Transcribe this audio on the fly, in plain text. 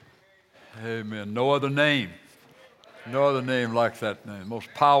Amen. No other name. No other name like that name. The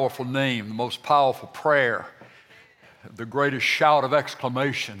most powerful name, the most powerful prayer, the greatest shout of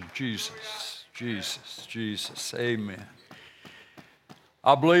exclamation, Jesus, Jesus, Jesus. Amen.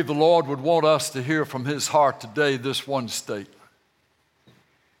 I believe the Lord would want us to hear from His heart today this one statement.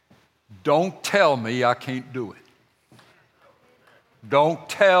 Don't tell me I can't do it. Don't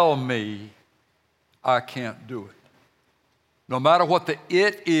tell me I can't do it. No matter what the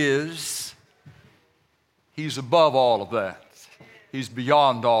it is, He's above all of that. He's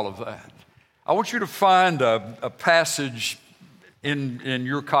beyond all of that. I want you to find a passage in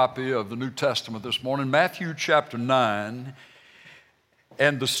your copy of the New Testament this morning, Matthew chapter 9,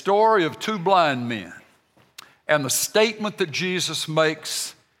 and the story of two blind men and the statement that Jesus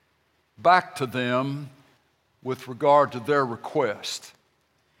makes back to them with regard to their request.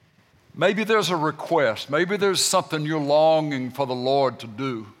 Maybe there's a request. Maybe there's something you're longing for the Lord to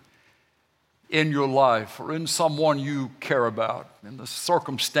do in your life or in someone you care about, in the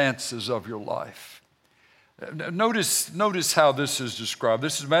circumstances of your life. Notice how this is described.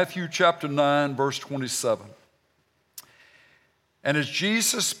 This is Matthew chapter 9, verse 27. And as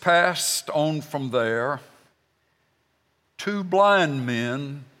Jesus passed on from there, two blind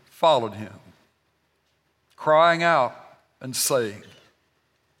men followed him, crying out and saying,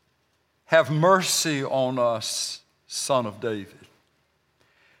 "Have mercy on us, Son of David."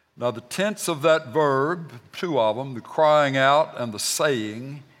 Now, the tense of that verb, two of them, the crying out and the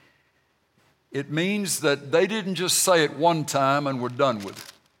saying, it means that they didn't just say it one time and were done with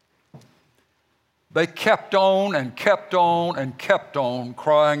it. They kept on and kept on and kept on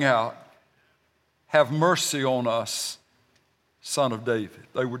crying out, "Have mercy on us, Son of David."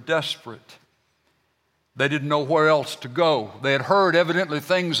 They were desperate. They didn't know where else to go. They had heard evidently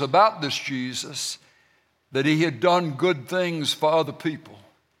things about this Jesus, that He had done good things for other people.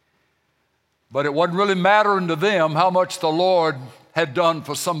 But it wasn't really mattering to them how much the Lord had done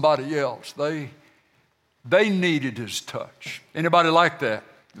for somebody else. They needed His touch. Anybody like that,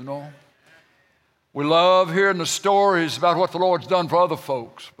 you know? We love hearing the stories about what the Lord's done for other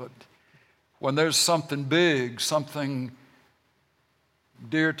folks, but when there's something big, something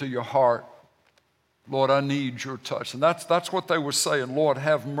dear to your heart, Lord, I need your touch. And that's what they were saying. Lord,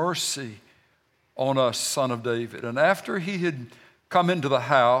 have mercy on us, Son of David. And after He had come into the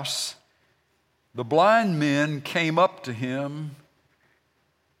house, the blind men came up to Him,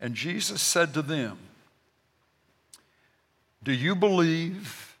 and Jesus said to them, "Do you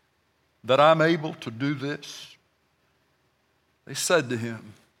believe that I'm able to do this?" They said to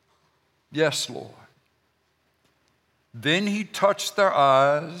Him, "Yes, Lord." Then He touched their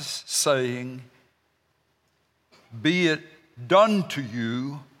eyes, saying, "Be it done to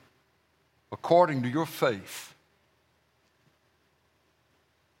you according to your faith."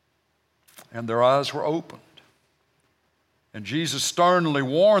 And their eyes were opened. And Jesus sternly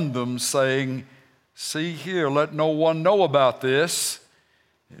warned them, saying, "See here, let no one know about this."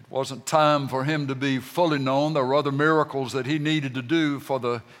 It wasn't time for Him to be fully known. There were other miracles that He needed to do for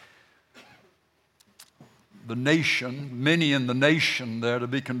the nation, many in the nation there, to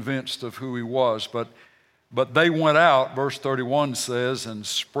be convinced of who He was. But they went out, verse 31 says, and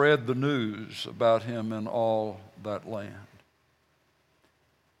spread the news about Him in all that land.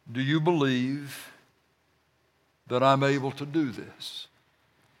 Do you believe that I'm able to do this?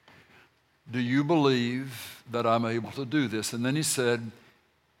 Do you believe that I'm able to do this? And then He said,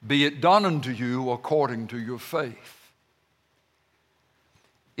 "Be it done unto you according to your faith."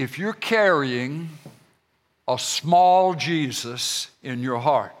 If you're carrying a small Jesus in your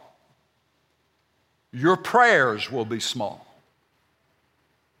heart, your prayers will be small.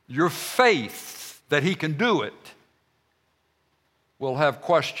 Your faith that He can do it will have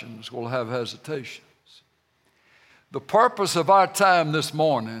questions, will have hesitations. The purpose of our time this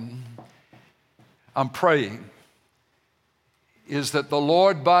morning, I'm praying, is that the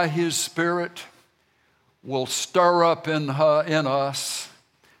Lord by His Spirit will stir up in us,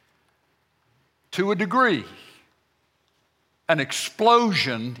 to a degree, an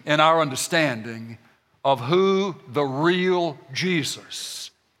explosion in our understanding of who the real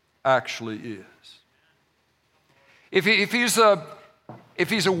Jesus actually is. If he's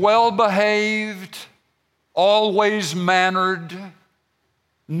a well-behaved, always mannered,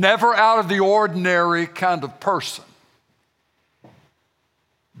 never out of the ordinary kind of person,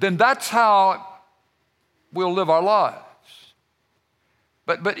 then that's how we'll live our lives.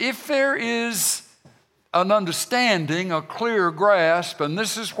 But if there is an understanding, a clear grasp, and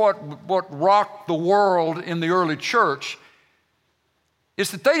this is what rocked the world in the early church,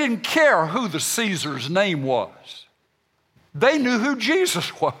 is that they didn't care who the Caesar's name was. They knew who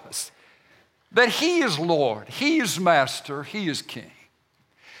Jesus was. that He is Lord, He is Master, He is King.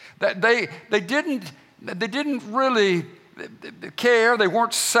 That they didn't really care. They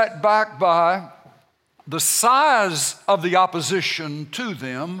weren't set back by the size of the opposition to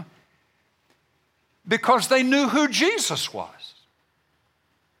them because they knew who Jesus was.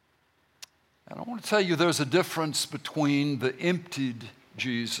 And I want to tell you there's a difference between the emptied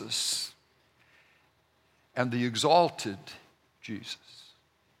Jesus and the exalted Jesus.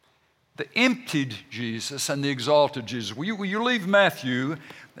 The emptied Jesus and the exalted Jesus. Will you leave Matthew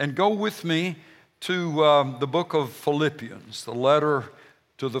and go with me to the book of Philippians, the letter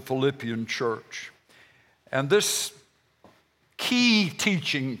to the Philippian church. And this key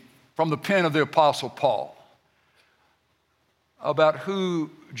teaching from the pen of the Apostle Paul about who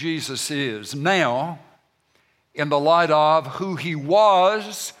Jesus is now in the light of who He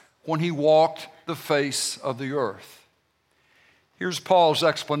was when He walked the face of the earth. Here's Paul's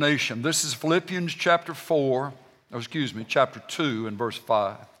explanation. This is Philippians chapter 2 and verse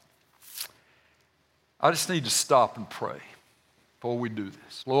 5. I just need to stop and pray before we do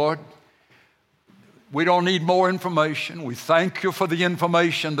this. Lord, we don't need more information. We thank You for the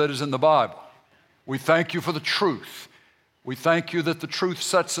information that is in the Bible. We thank You for the truth. We thank You that the truth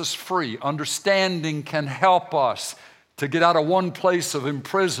sets us free. Understanding can help us to get out of one place of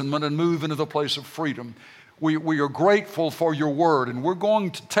imprisonment and move into the place of freedom. We are grateful for Your word, and we're going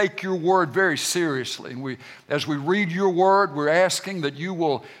to take Your word very seriously. And as we read Your word, we're asking that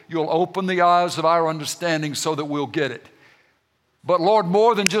you'll open the eyes of our understanding so that we'll get it. But Lord,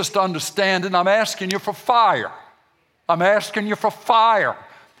 more than just understanding, I'm asking You for fire. I'm asking You for fire.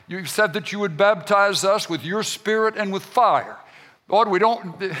 You said that You would baptize us with Your Spirit and with fire. Lord,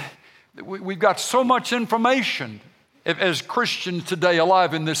 we've got so much information as Christians today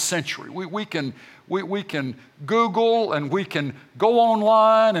alive in this century. We can Google and we can go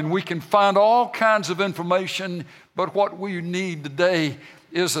online and we can find all kinds of information, but what we need today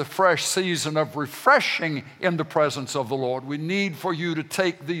is a fresh season of refreshing in the presence of the Lord. We need for You to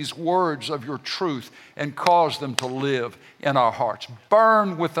take these words of Your truth and cause them to live in our hearts,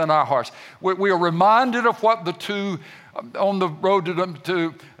 burn within our hearts. We are reminded of what the two on the road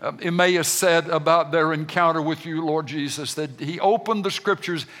to Emmaus said about their encounter with You, Lord Jesus, that He opened the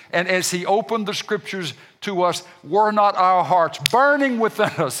Scriptures, and as He opened the Scriptures to us, were not our hearts burning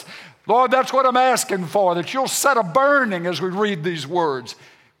within us? Lord, that's what I'm asking for, that You'll set a burning as we read these words.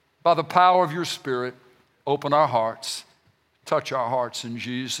 By the power of Your Spirit, open our hearts, touch our hearts in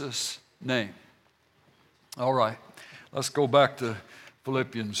Jesus' name. All right, let's go back to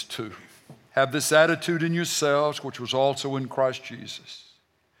Philippians 2. Have this attitude in yourselves, which was also in Christ Jesus,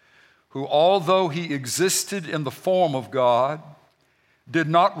 who, although He existed in the form of God, did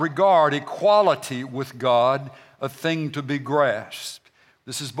not regard equality with God a thing to be grasped.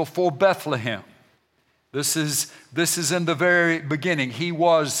 This is before Bethlehem. This is in the very beginning. He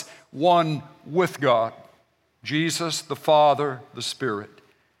was one with God, Jesus, the Father, the Spirit.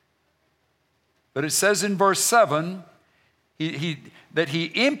 But it says in verse 7, that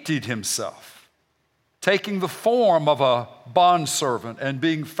He emptied Himself, taking the form of a bondservant and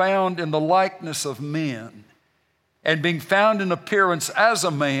being found in the likeness of men, and being found in appearance as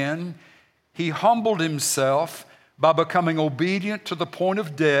a man, He humbled Himself by becoming obedient to the point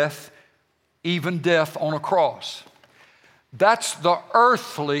of death, even death on a cross. That's the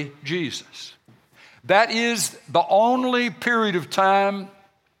earthly Jesus. That is the only period of time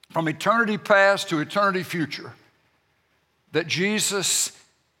from eternity past to eternity future that Jesus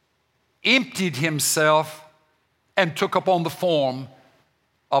emptied Himself and took upon the form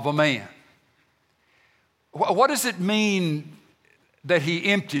of a man. What does it mean that He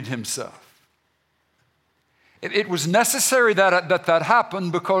emptied Himself? It was necessary that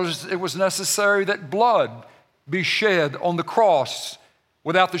happened because it was necessary that blood be shed on the cross.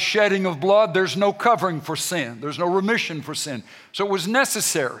 Without the shedding of blood, there's no covering for sin. There's no remission for sin. So it was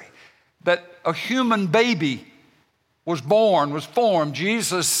necessary that a human baby was born, was formed.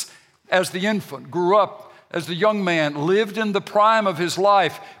 Jesus, as the infant, grew up as the young man, lived in the prime of His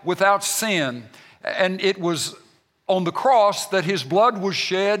life without sin. And it was on the cross that His blood was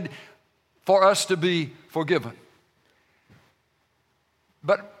shed for us to be forgiven.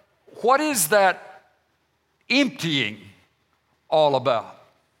 But what is that emptying all about?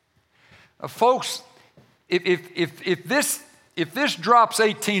 Folks, if this drops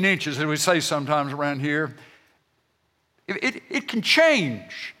 18 inches, as we say sometimes around here, it can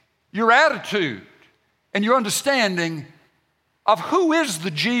change your attitude and your understanding of who is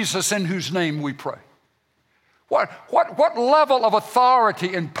the Jesus in whose name we pray. What level of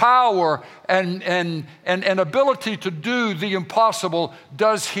authority and power and ability to do the impossible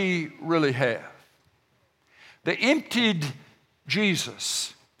does he really have? The emptied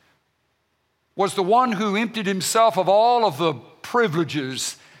Jesus was the one who emptied himself of all of the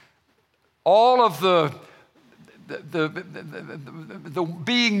privileges, all of the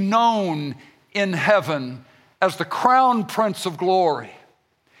being known in heaven as the crown prince of glory.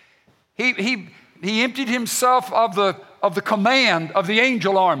 He emptied himself of the command of the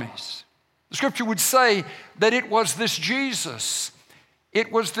angel armies. The scripture would say that it was this Jesus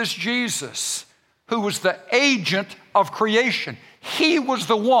who was the agent of creation. He was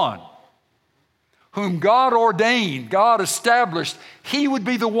the one whom God ordained, God established. He would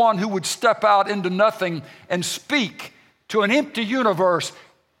be the one who would step out into nothing and speak to an empty universe,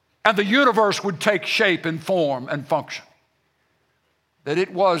 and the universe would take shape and form and function. That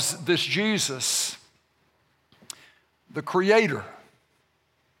it was this Jesus, the creator,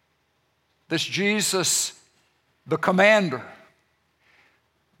 this Jesus, the commander,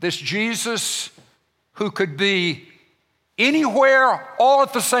 this Jesus who could be anywhere all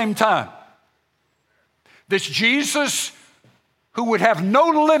at the same time. This Jesus who would have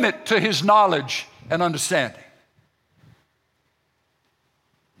no limit to his knowledge and understanding.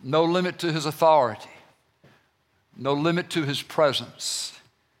 No limit to his authority. No limit to his presence.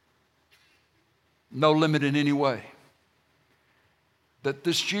 No limit in any way. That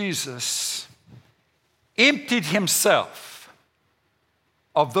this Jesus emptied himself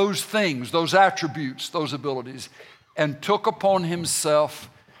of those things, those attributes, those abilities, and took upon himself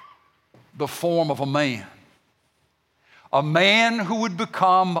the form of a man. A man who would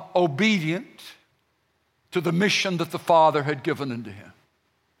become obedient to the mission that the Father had given unto him.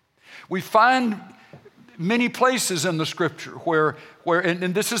 We find many places in the scripture where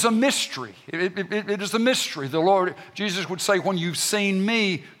and this is a mystery. It is a mystery. The Lord Jesus would say, when you've seen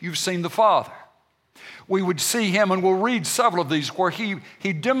me, you've seen the Father. We would see him, and we'll read several of these, where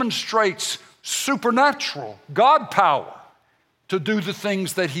he demonstrates supernatural God power to do the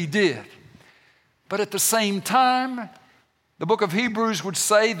things that he did. But at the same time, the book of Hebrews would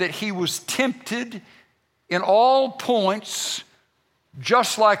say that he was tempted in all points,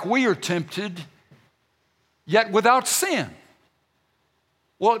 just like we are tempted, yet without sin.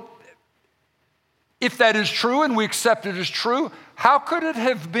 Well, if that is true and we accept it as true, how could it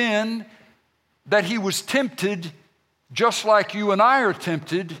have been that he was tempted just like you and I are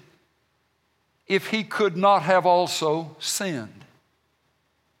tempted if he could not have also sinned?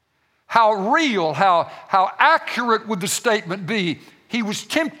 How real, how accurate would the statement be? He was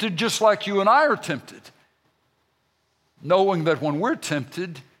tempted just like you and I are tempted. Knowing that when we're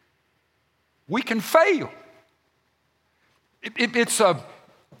tempted, we can fail. It's a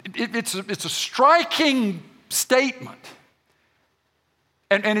striking statement.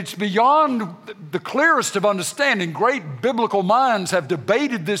 And it's beyond the clearest of understanding. Great biblical minds have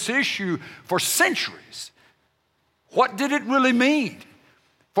debated this issue for centuries. What did it really mean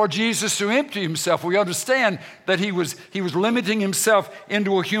for Jesus to empty himself? We understand that he was limiting himself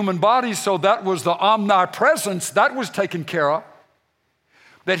into a human body, so that was the omnipresence, that was taken care of.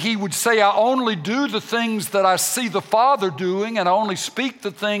 That he would say, I only do the things that I see the Father doing, and I only speak the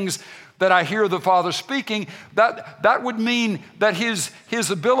things that I hear the Father speaking. That would mean that his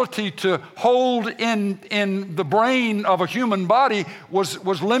ability to hold in the brain of a human body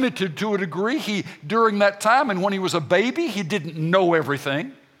was limited to a degree. During that time, and when he was a baby, he didn't know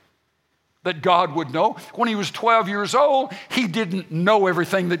everything that God would know. When he was 12 years old, he didn't know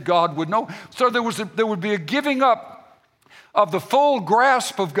everything that God would know. So there would be a giving up of the full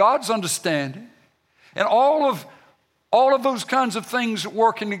grasp of God's understanding, and all of those kinds of things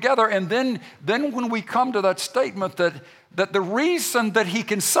working together. And then when we come to that statement that the reason that he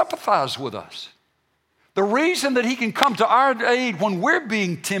can sympathize with us, the reason that he can come to our aid when we're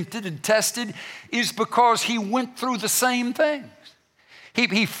being tempted and tested, is because he went through the same things.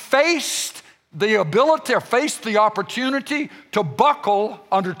 He faced the ability, or faced the opportunity to buckle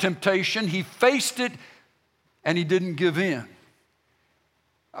under temptation. He faced it, and he didn't give in.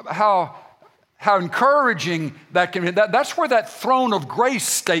 How encouraging that can be. That's where that throne of grace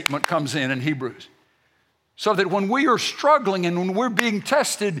statement comes in Hebrews. So that when we are struggling and when we're being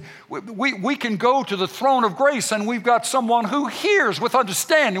tested, we can go to the throne of grace, and we've got someone who hears with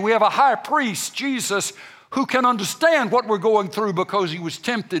understanding. We have a high priest, Jesus, who can understand what we're going through because he was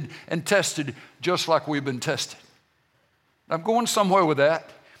tempted and tested just like we've been tested. I'm going somewhere with that.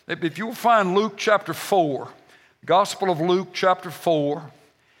 If you'll find Luke chapter 4, Gospel of Luke chapter 4,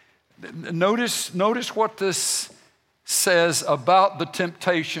 notice what this says about the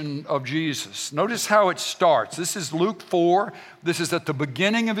temptation of Jesus. Notice how it starts. This is Luke 4. This is at the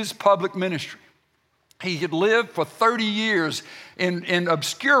beginning of his public ministry. He had lived for 30 years in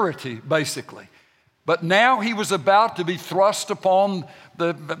obscurity, basically. But now he was about to be thrust upon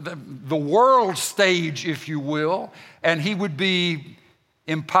the world stage, if you will, and he would be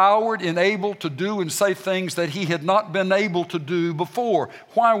empowered, enabled to do and say things that he had not been able to do before.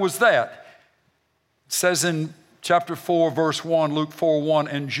 Why was that? It says in chapter 4, verse 1, Luke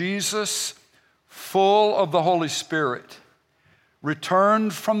 4:1, and Jesus, full of the Holy Spirit,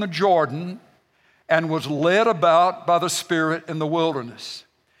 returned from the Jordan and was led about by the Spirit in the wilderness.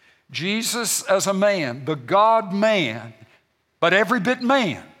 Jesus as a man, the God-man, but every bit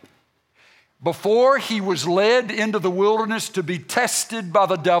man, before he was led into the wilderness to be tested by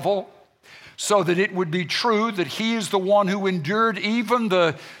the devil so that it would be true that he is the one who endured even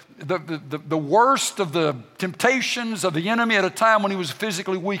the worst of the temptations of the enemy at a time when he was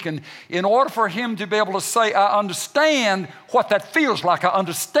physically weakened. In order for him to be able to say, I understand what that feels like, I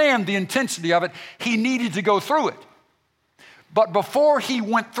understand the intensity of it, he needed to go through it. But before he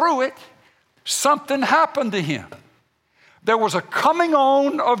went through it, something happened to him. There was a coming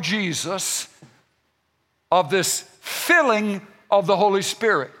on of Jesus, of this filling of the Holy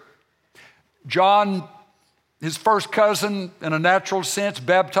Spirit. John, his first cousin, in a natural sense,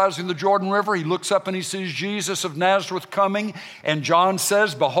 baptized in the Jordan River. He looks up and he sees Jesus of Nazareth coming, and John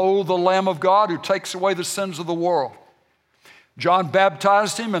says, behold the Lamb of God who takes away the sins of the world. John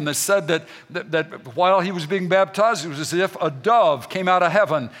baptized him, and they said that while he was being baptized, it was as if a dove came out of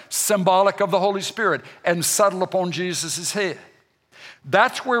heaven, symbolic of the Holy Spirit, and settled upon Jesus' head.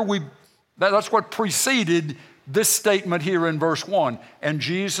 That's what preceded this statement here in verse 1. And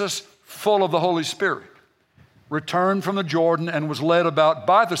Jesus, full of the Holy Spirit, returned from the Jordan and was led about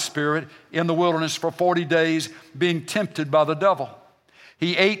by the Spirit in the wilderness for 40 days, being tempted by the devil.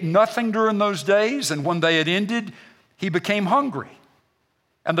 He ate nothing during those days, and when they had ended, he became hungry.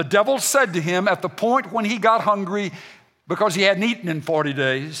 And the devil said to him at the point when he got hungry, because he hadn't eaten in 40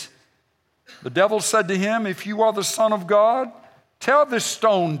 days, the devil said to him, if you are the Son of God, tell this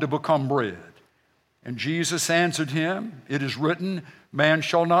stone to become bread. And Jesus answered him, it is written, man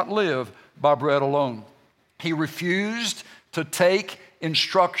shall not live by bread alone. He refused to take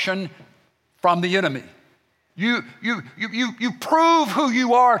instruction from the enemy. You prove who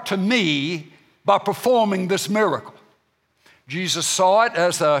you are to me by performing this miracle. Jesus saw it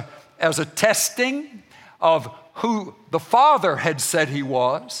as a testing of who the Father had said he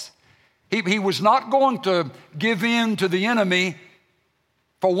was. He was not going to give in to the enemy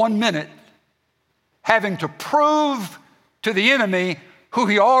for 1 minute, having to prove to the enemy who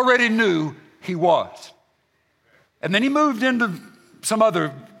he already knew he was. And then he moved into some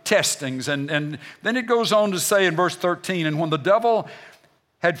other testings. And then it goes on to say in verse 13, and when the devil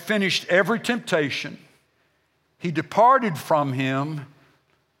had finished every temptation, he departed from him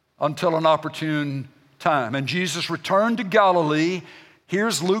until an opportune time. And Jesus returned to Galilee.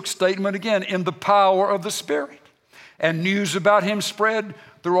 Here's Luke's statement again, in the power of the Spirit. And news about him spread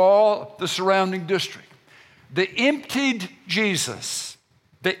through all the surrounding district. The emptied Jesus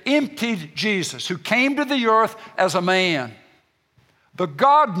who came to the earth as a man, the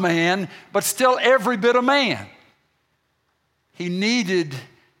God-man, but still every bit a man. He needed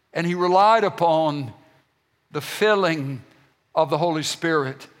and he relied upon the filling of the Holy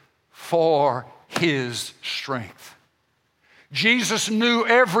Spirit for his strength. Jesus knew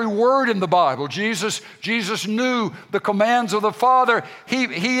every word in the Bible. Jesus knew the commands of the Father.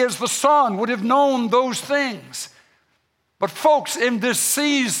 He as the Son would have known those things. But folks, in this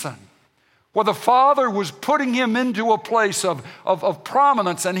season where the Father was putting him into a place of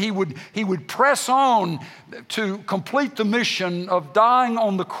prominence, and he would press on to complete the mission of dying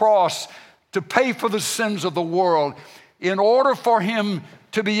on the cross to pay for the sins of the world, in order for him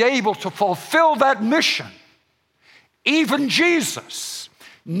to be able to fulfill that mission, even Jesus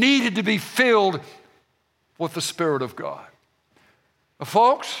needed to be filled with the Spirit of God.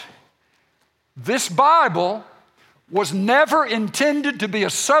 Folks, this Bible was never intended to be a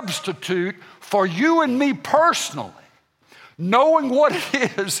substitute for you and me personally, knowing what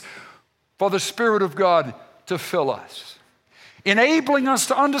it is for the Spirit of God to fill us, enabling us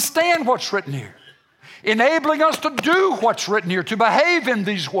to understand what's written here, enabling us to do what's written here, to behave in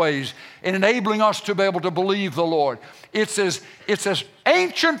these ways, and enabling us to be able to believe the Lord. It's as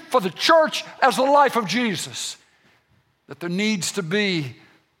ancient for the church as the life of Jesus, that there needs to be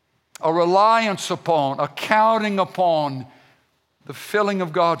a reliance upon, a counting upon the filling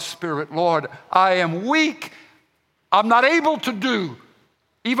of God's Spirit. Lord, I am weak. I'm not able to do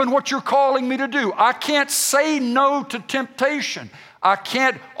even what you're calling me to do. I can't say no to temptation. I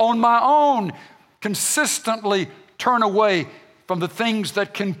can't on my own consistently turn away from the things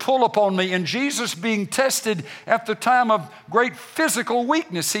that can pull upon me. And Jesus being tested at the time of great physical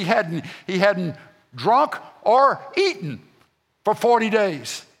weakness. He hadn't drunk or eaten for 40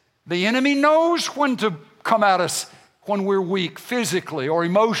 days. The enemy knows when to come at us when we're weak physically or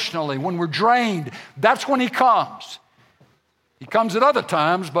emotionally, when we're drained. That's when he comes. He comes at other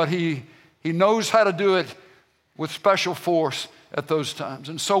times, but he knows how to do it with special force at those times.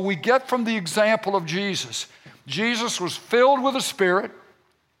 And so we get from the example of Jesus. Jesus was filled with the Spirit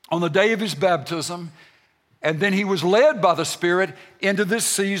on the day of his baptism, and then he was led by the Spirit into this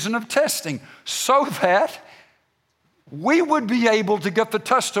season of testing so that we would be able to get the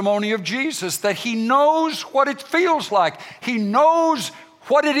testimony of Jesus, that he knows what it feels like. He knows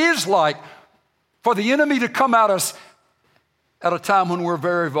what it is like for the enemy to come at us at a time when we're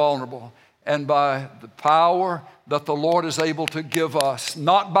very vulnerable. And by the power that the Lord is able to give us,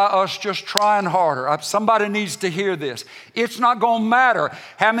 not by us just trying harder. Somebody needs to hear this. It's not going to matter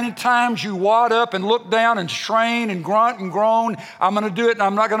how many times you wad up and look down and strain and grunt and groan. I'm going to do it and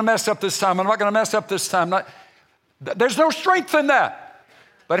I'm not going to mess up this time. I'm not going to mess up this time. There's no strength in that.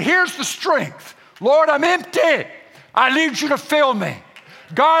 But here's the strength. Lord, I'm empty. I need you to fill me.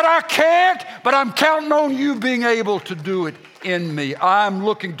 God, I can't, but I'm counting on you being able to do it in me. I'm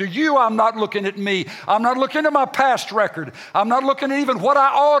looking to you. I'm not looking at me. I'm not looking at my past record. I'm not looking at even what I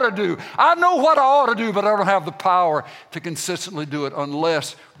ought to do. I know what I ought to do, but I don't have the power to consistently do it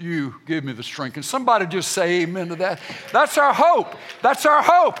unless you give me the strength. Can somebody just say amen to that? That's our hope. That's our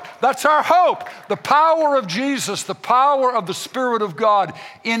hope. That's our hope. The power of Jesus, the power of the Spirit of God,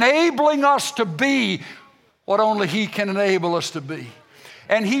 enabling us to be what only he can enable us to be.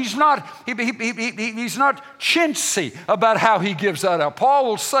 And he's not chintzy about how he gives that out. Paul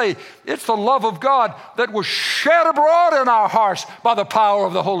will say it's the love of God that was shed abroad in our hearts by the power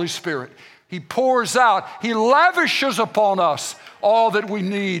of the Holy Spirit. He pours out, he lavishes upon us all that we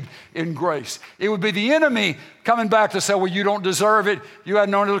need in grace. It would be the enemy coming back to say, well, you don't deserve it. You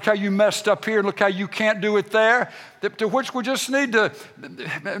hadn't known it. Look how you messed up here. Look how you can't do it there. To which we just need to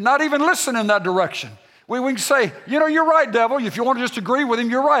not even listen in that direction. We can say, you're right, devil. If you want to just agree with him,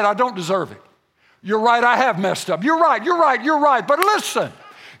 you're right. I don't deserve it. You're right. I have messed up. You're right. You're right. You're right. But listen,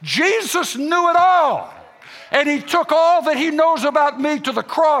 Jesus knew it all. And he took all that he knows about me to the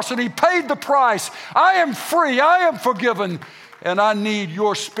cross and he paid the price. I am free. I am forgiven. And I need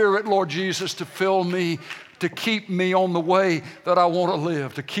your Spirit, Lord Jesus, to fill me, to keep me on the way that I want to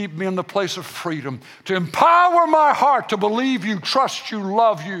live, to keep me in the place of freedom, to empower my heart to believe you, trust you,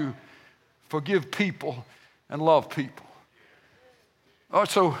 love you, forgive people, and love people. Oh,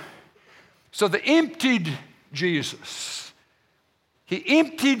 so the emptied Jesus, he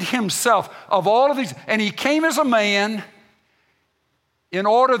emptied himself of all of these, and he came as a man in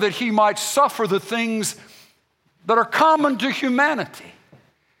order that he might suffer the things that are common to humanity.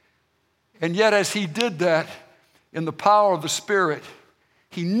 And yet as he did that in the power of the Spirit,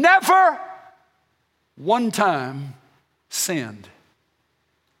 he never one time sinned.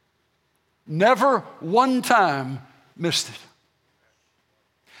 Never one time missed it.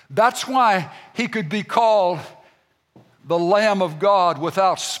 That's why he could be called the Lamb of God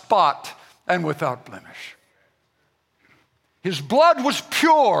without spot and without blemish. His blood was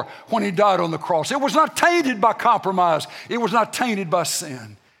pure when he died on the cross. It was not tainted by compromise. It was not tainted by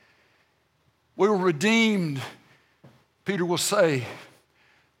sin. We were redeemed, Peter will say,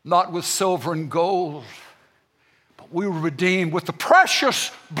 not with silver and gold, but we were redeemed with the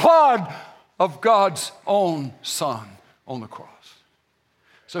precious blood of God's own Son on the cross.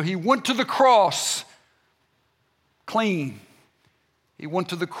 So he went to the cross clean. He went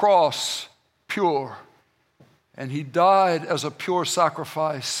to the cross pure. And he died as a pure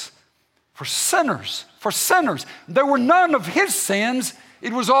sacrifice for sinners. For sinners. There were none of his sins.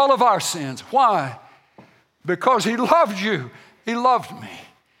 It was all of our sins. Why? Because he loved you. He loved me.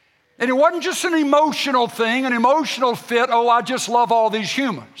 And it wasn't just an emotional thing, an emotional fit. Oh, I just love all these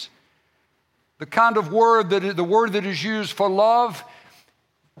humans. The kind of word the word that is used for love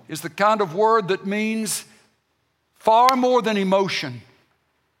is the kind of word that means far more than emotion.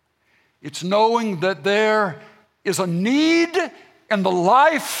 It's knowing that there is a need in the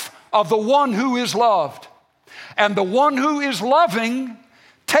life of the one who is loved. And the one who is loving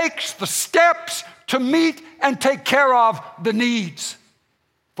takes the steps to meet and take care of the needs.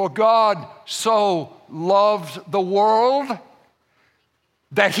 For God so loved the world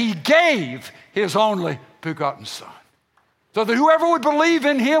that he gave his only begotten Son, so that whoever would believe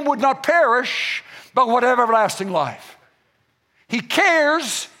in him would not perish, but would have everlasting life. He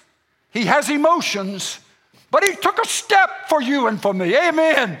cares. He has emotions. But he took a step for you and for me.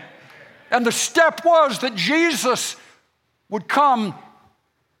 Amen. And the step was that Jesus would come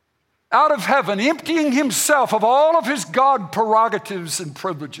out of heaven, emptying himself of all of his God prerogatives and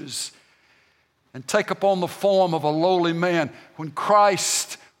privileges, and take upon the form of a lowly man. When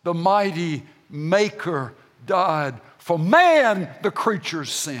Christ, the mighty maker, died for man, the creature's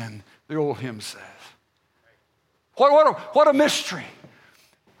sin, the old hymn says. What a mystery.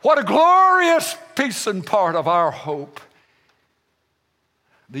 What a glorious piece and part of our hope.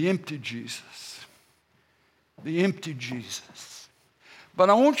 The empty Jesus. The empty Jesus. But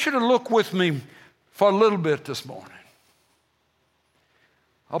I want you to look with me for a little bit this morning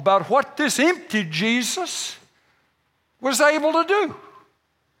about what this empty Jesus was able to do.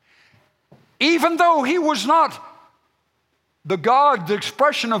 Even though he was not the God, the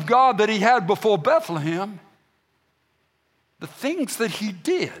expression of God that he had before Bethlehem, the things that he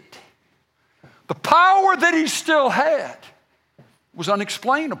did, the power that he still had was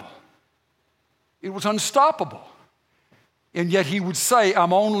unexplainable. It was unstoppable. And yet he would say,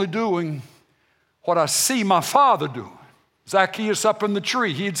 I'm only doing what I see my Father doing. Zacchaeus up in the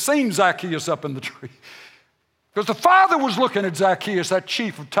tree. He had seen Zacchaeus up in the tree. Because the Father was looking at Zacchaeus, that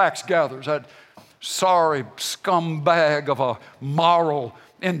chief of tax gatherers, that sorry scumbag of a moral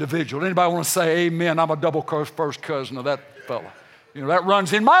individual. Anybody want to say amen? I'm a double first cousin of that fella. You know, that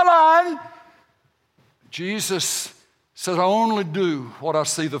runs in my line. Jesus says, I only do what I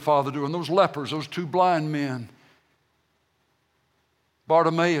see the Father do. And those lepers, those two blind men,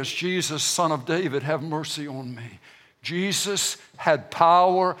 Bartimaeus, Jesus, son of David, have mercy on me. Jesus had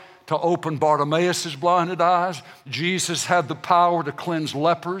power to open Bartimaeus' blinded eyes. Jesus had the power to cleanse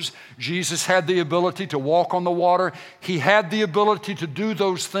lepers. Jesus had the ability to walk on the water. He had the ability to do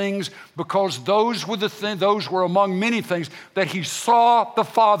those things because those were among many things that he saw the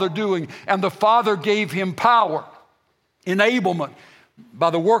Father doing, and the Father gave him power, enablement by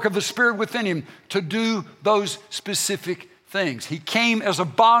the work of the Spirit within him to do those specific things. He came as a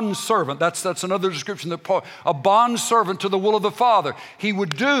bondservant. That's another description that Paul, a bondservant to the will of the Father. He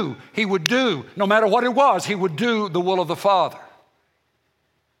would do, no matter what it was, he would do the will of the Father.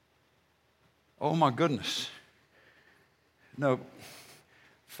 Oh my goodness. No,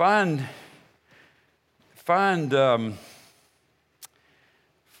 find the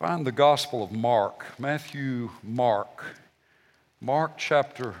Gospel of Mark, Mark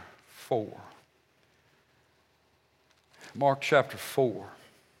chapter 4. Mark chapter 4.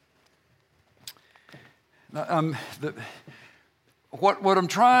 Now, what I'm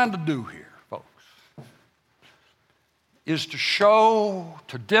trying to do here, folks, is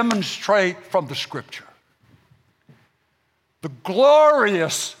to demonstrate from the Scripture the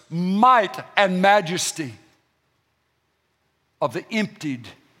glorious might and majesty of the emptied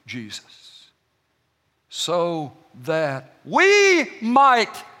Jesus, so that we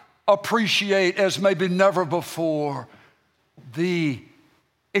might appreciate as maybe never before the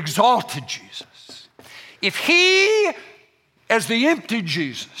exalted Jesus. If he, as the empty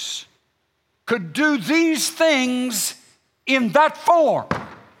Jesus, could do these things in that form,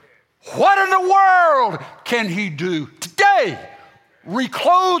 what in the world can he do today?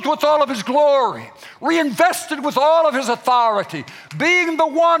 Reclothed with all of his glory, reinvested with all of his authority, being the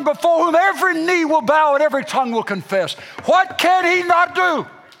one before whom every knee will bow and every tongue will confess. What can he not do?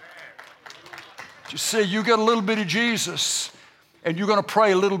 You see, you get a little bitty Jesus, and you're going to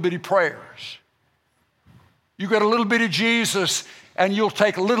pray little bitty prayers. You get a little bitty Jesus, and you'll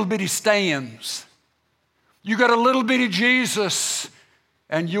take little bitty stands. You get a little bitty Jesus,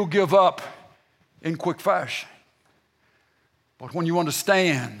 and you'll give up in quick fashion. But when you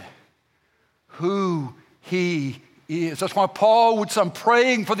understand who he is, that's why Paul would say, I'm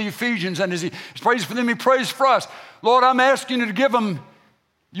praying for the Ephesians, and as he prays for them, he prays for us. Lord, I'm asking you to give them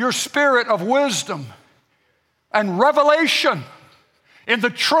your spirit of wisdom and revelation in the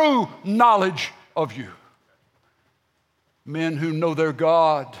true knowledge of you. Men who know their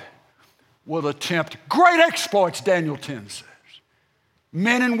God will attempt great exploits, Daniel 10 says.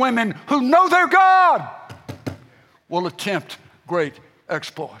 Men and women who know their God will attempt great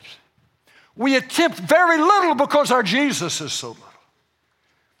exploits. We attempt very little because our Jesus is so little.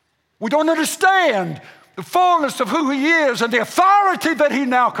 We don't understand the fullness of who he is and the authority that he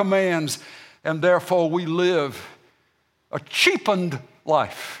now commands, and therefore we live a cheapened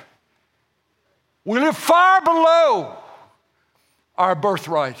life. We live far below our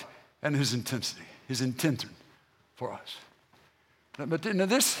birthright and his intensity, his intention for us. But now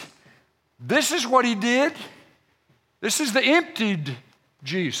this is what he did. This is the emptied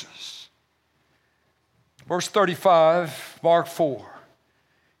Jesus. Verse 35, Mark 4.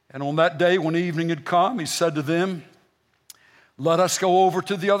 And on that day when evening had come, he said to them, let us go over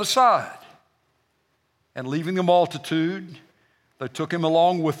to the other side. And leaving the multitude, they took him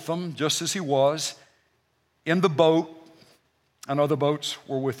along with them, just as he was, in the boat, and other boats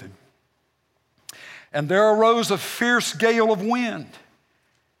were with him. And there arose a fierce gale of wind,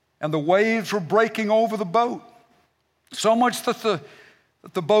 and the waves were breaking over the boat, so much that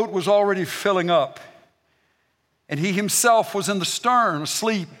the boat was already filling up. And he himself was in the stern,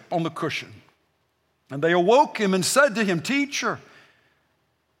 asleep on the cushion. And they awoke him and said to him, Teacher,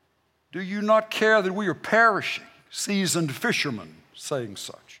 do you not care that we are perishing? Seasoned fishermen saying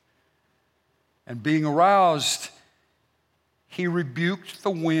such. And being aroused, he rebuked the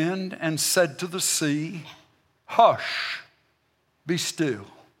wind and said to the sea, Hush, be still.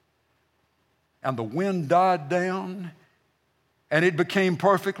 And the wind died down, and it became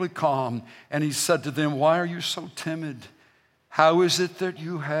perfectly calm. And he said to them, why are you so timid? How is it that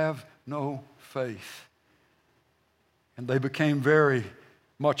you have no faith? And they became very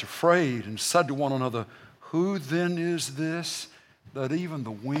much afraid and said to one another, who then is this that even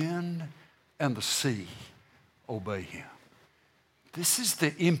the wind and the sea obey him? This is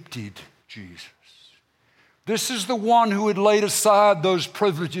the emptied Jesus. This is the one who had laid aside those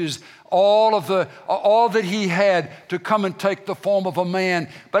privileges, all that he had to come and take the form of a man.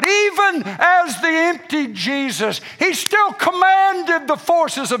 But even as the emptied Jesus, he still commanded the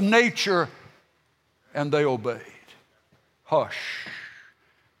forces of nature, and they obeyed. Hush,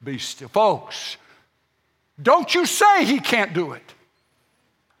 be still. Folks, don't you say he can't do it.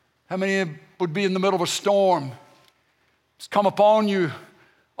 How many would be in the middle of a storm? It's come upon you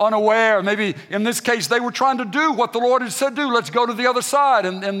unaware. Maybe in this case, they were trying to do what the Lord had said do. Let's go to the other side.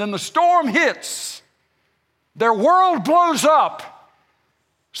 And then the storm hits. Their world blows up.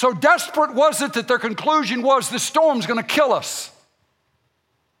 So desperate was it that their conclusion was, this storm's going to kill us.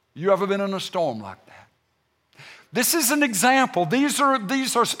 You ever been in a storm like that? This is an example. These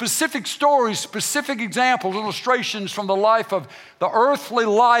are specific stories, specific examples, illustrations from the life of the earthly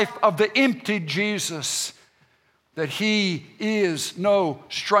life of the emptied Jesus, that he is no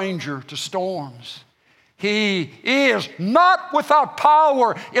stranger to storms. He is not without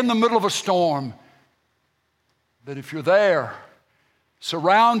power in the middle of a storm. But if you're there,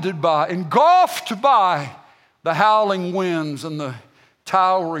 surrounded by, engulfed by the howling winds and the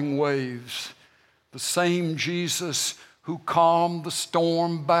towering waves, the same Jesus who calmed the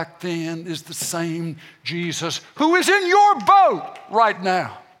storm back then is the same Jesus who is in your boat right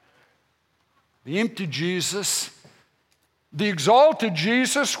now. The empty Jesus, the exalted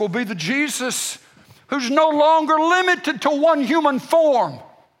Jesus, will be the Jesus who's no longer limited to one human form.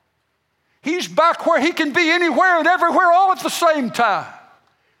 He's back where he can be anywhere and everywhere all at the same time.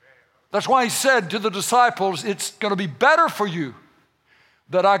 That's why he said to the disciples, it's going to be better for you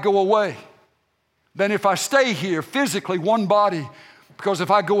that I go away than if I stay here physically, one body, because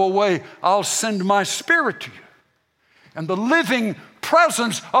if I go away, I'll send my spirit to you. And the living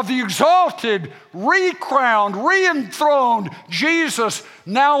presence of the exalted, recrowned, re-enthroned Jesus,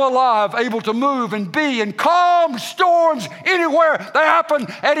 now alive, able to move and be in calm storms anywhere they happen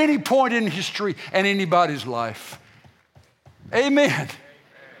at any point in history and anybody's life. Amen.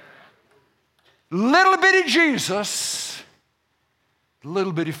 Little bitty Jesus,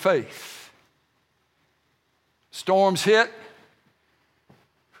 little bitty faith. Storms hit,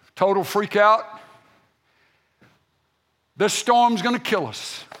 total freak out. This storm's going to kill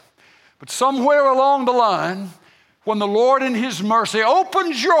us. But somewhere along the line, when the Lord in his mercy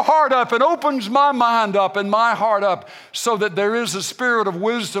opens your heart up and opens my mind up and my heart up so that there is a spirit of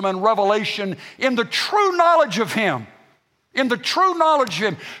wisdom and revelation in the true knowledge of him,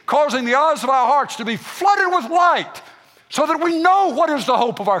 causing the eyes of our hearts to be flooded with light so that we know what is the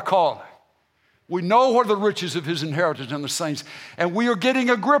hope of our calling. We know what are the riches of his inheritance in the saints. And we are getting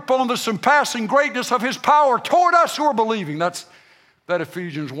a grip on the surpassing greatness of his power toward us who are believing. That's that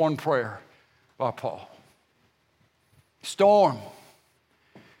Ephesians 1 prayer by Paul. Storm.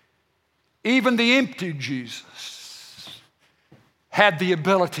 Even the empty Jesus had the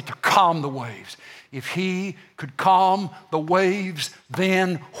ability to calm the waves. If he could calm the waves,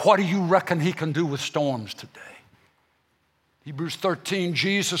 then what do you reckon he can do with storms today? Hebrews 13,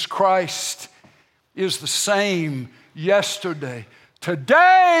 Jesus Christ is the same yesterday,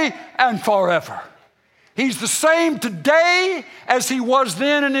 today, and forever. He's the same today as he was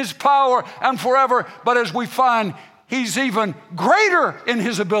then in his power and forever. But as we find, he's even greater in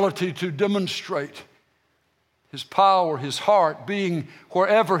his ability to demonstrate his power, his heart being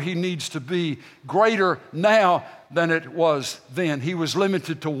wherever he needs to be, greater now than it was then. He was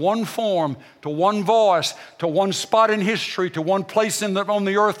limited to one form, to one voice, to one spot in history, to one place on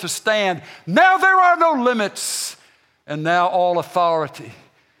the earth to stand. Now there are no limits, and now all authority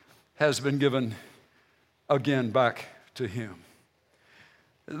has been given again back to him.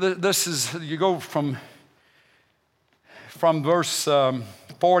 This is, you go from verse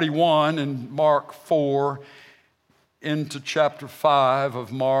 41 in Mark 4 into chapter 5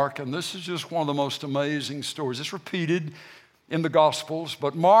 of Mark, and this is just one of the most amazing stories. It's repeated in the Gospels,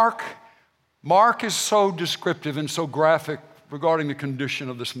 but Mark is so descriptive and so graphic regarding the condition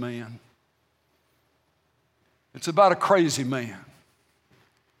of this man. It's about a crazy man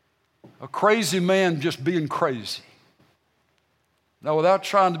just being crazy. Now, without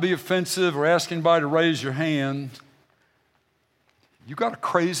trying to be offensive or asking anybody to raise your hand, you got a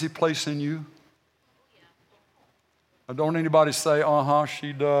crazy place in you? Now, don't anybody say,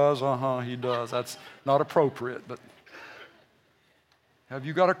 she does, he does. That's not appropriate, but have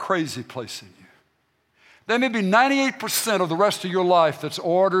you got a crazy place in you? There may be 98% of the rest of your life that's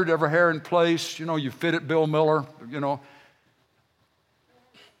ordered, every hair in place, you fit it, Bill Miller,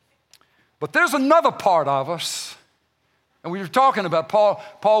 But there's another part of us, and we were talking about,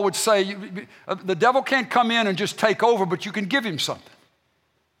 Paul would say, the devil can't come in and just take over, but you can give him something.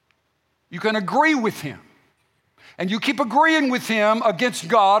 You can agree with him. And you keep agreeing with him against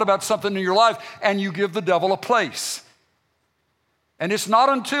God about something in your life, and you give the devil a place. And it's not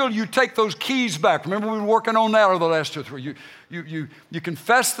until you take those keys back. Remember, we were working on that over the last 2 or 3. You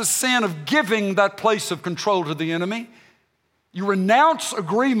confess the sin of giving that place of control to the enemy. You renounce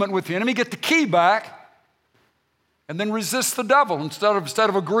agreement with the enemy, get the key back, and then resist the devil. Instead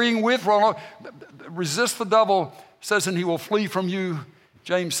of agreeing with, resist the devil, says, and he will flee from you.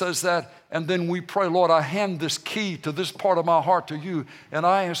 James says that. And then we pray, Lord, I hand this key to this part of my heart to you, and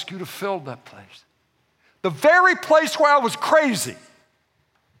I ask you to fill that place. The very place where I was crazy,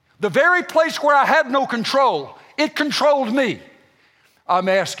 the very place where I had no control, it controlled me. I'm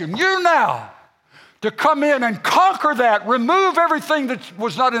asking you now to come in and conquer that, remove everything that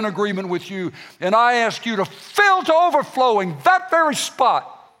was not in agreement with you, and I ask you to fill to overflowing that very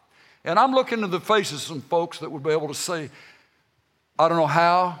spot. And I'm looking into the faces of some folks that would be able to say, I don't know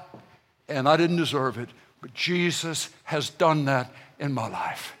how, and I didn't deserve it, but Jesus has done that in my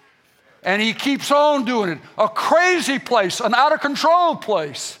life. And he keeps on doing it. A crazy place, an out of control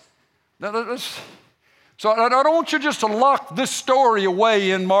place. So I don't want you just to lock this story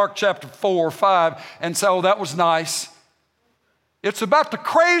away in Mark chapter 4 or 5 and say, oh, that was nice. It's about the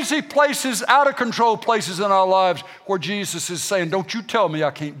crazy places, out of control places in our lives where Jesus is saying, don't you tell me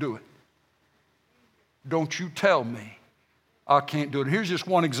I can't do it. Don't you tell me I can't do it. Here's just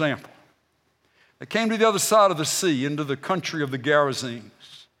one example. They came to the other side of the sea, into the country of the Gerasenes.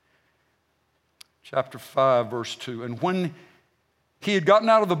 Chapter 5, verse 2. And when he had gotten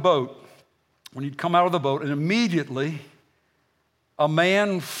out of the boat, when he'd come out of the boat, and immediately a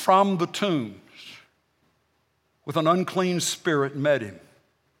man from the tombs with an unclean spirit met him.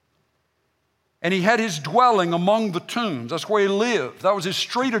 And he had his dwelling among the tombs. That's where he lived. That was his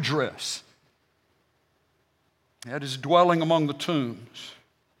street address. He had his dwelling among the tombs.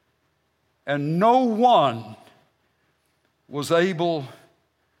 And no one was able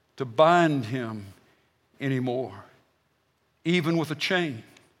to bind him anymore, even with a chain,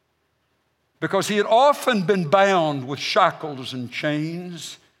 because he had often been bound with shackles and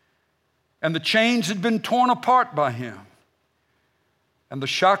chains, and the chains had been torn apart by him, and the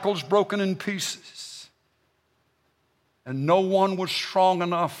shackles broken in pieces, and no one was strong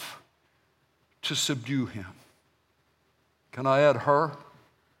enough to subdue him. Can I add her?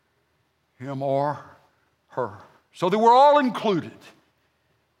 Him or her. So they were all included.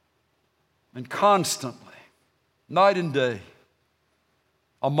 And constantly, night and day,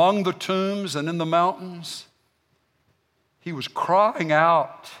 among the tombs and in the mountains, he was crying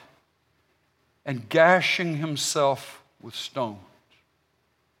out and gashing himself with stones.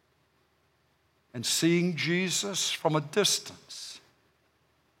 And seeing Jesus from a distance,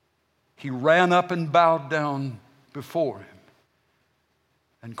 he ran up and bowed down before him.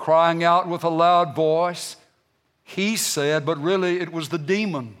 And crying out with a loud voice, he said, but really it was the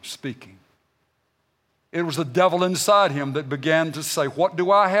demon speaking. It was the devil inside him that began to say, what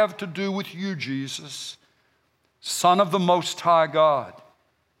do I have to do with you, Jesus, Son of the Most High God?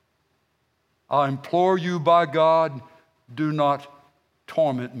 I implore you by God, do not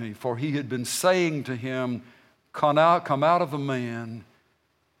torment me. For he had been saying to him, come out of the man,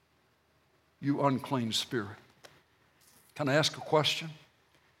 you unclean spirit. Can I ask a question?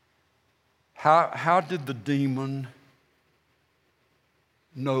 How did the demon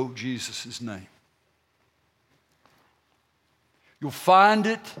know Jesus' name? You'll find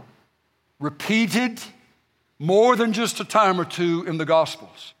it repeated more than just a time or two in the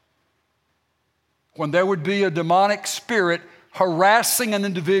Gospels. When there would be a demonic spirit harassing an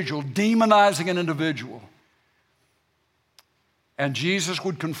individual, demonizing an individual, and Jesus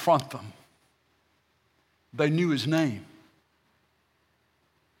would confront them, they knew his name.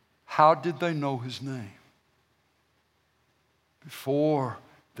 How did they know his name? Before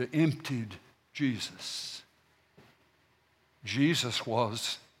they emptied Jesus, Jesus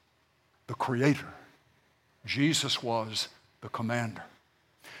was the creator. Jesus was the commander.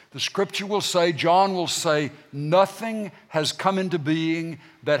 The scripture will say, John will say, nothing has come into being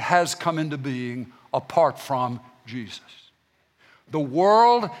that has come into being apart from Jesus. The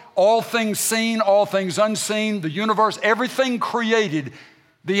world, all things seen, all things unseen, the universe, everything created,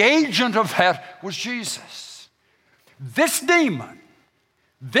 the agent of that was Jesus. This demon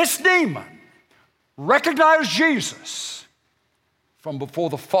recognized Jesus from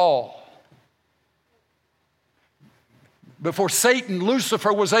before the fall. Before Satan,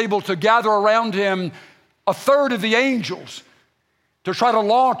 Lucifer, was able to gather around him a third of the angels to try to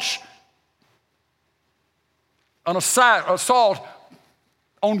launch an assault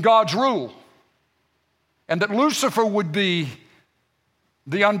on God's rule. And that Lucifer would be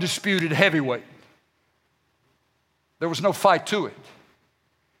the undisputed heavyweight. There was no fight to it.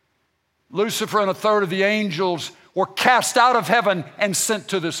 Lucifer and a third of the angels were cast out of heaven and sent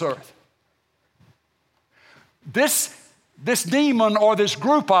to this earth. This demon, or this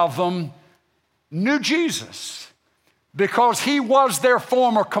group of them, knew Jesus because he was their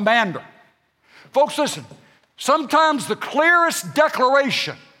former commander. Folks, listen, sometimes the clearest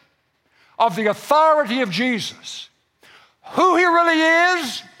declaration of the authority of Jesus, who he really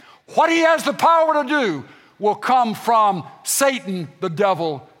is, what he has the power to do, will come from Satan, the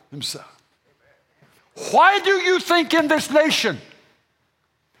devil himself. Why do you think in this nation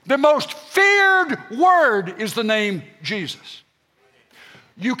the most feared word is the name Jesus?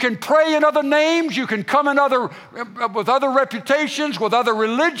 You can pray in other names, you can come in with other reputations, with other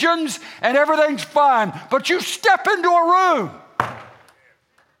religions, and everything's fine. But you step into a room,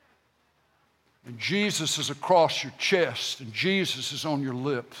 and Jesus is across your chest, and Jesus is on your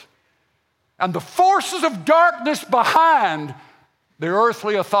lips. And the forces of darkness behind the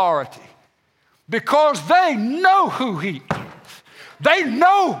earthly authority, because they know who he is. They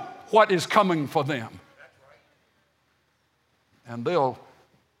know what is coming for them. And they'll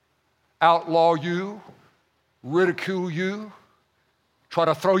outlaw you, ridicule you, try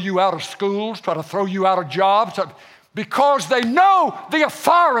to throw you out of schools, try to throw you out of jobs, because they know the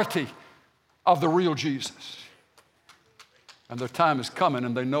authority of the real Jesus. And their time is coming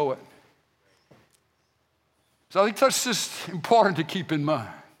and they know it. So I think that's just important to keep in mind.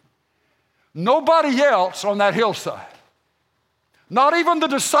 Nobody else on that hillside, not even the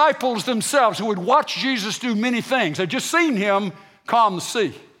disciples themselves who would watch Jesus do many things, they'd just seen him calm the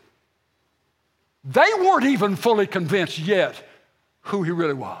sea. They weren't even fully convinced yet who he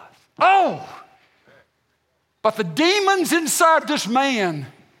really was. Oh! But the demons inside this man,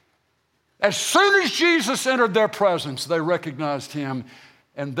 as soon as Jesus entered their presence, they recognized him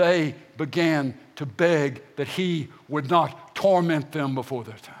and they began to beg that he would not torment them before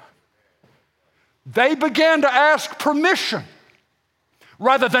their time. They began to ask permission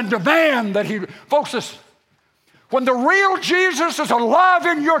rather than demand that he... Folks, listen, when the real Jesus is alive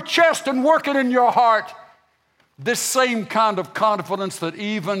in your chest and working in your heart, this same kind of confidence that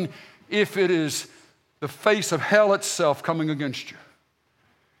even if it is the face of hell itself coming against you,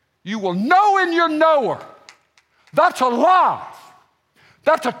 you will know in your knower that's a lie.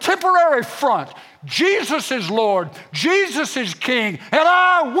 That's a temporary front. Jesus is Lord. Jesus is King. And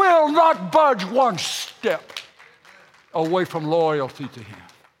I will not budge one step away from loyalty to him.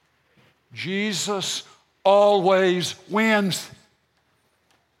 Jesus always wins.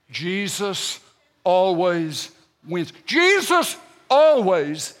 Jesus always wins. Jesus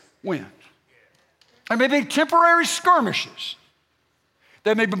always wins. There may be temporary skirmishes.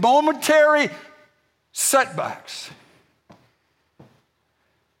 There may be momentary setbacks.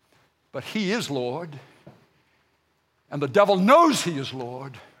 But he is Lord, and the devil knows he is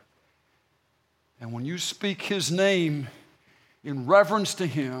Lord. And when you speak his name in reverence to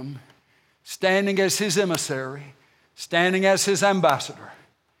him, standing as his emissary, standing as his ambassador,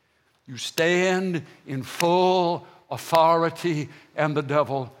 you stand in full authority, and the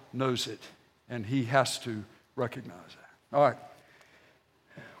devil knows it, and he has to recognize that. All right.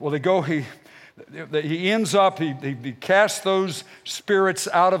 Well, he ends up, he casts those spirits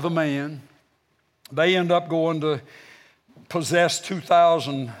out of the man. They end up going to possess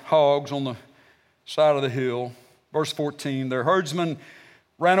 2,000 hogs on the side of the hill. Verse 14, their herdsmen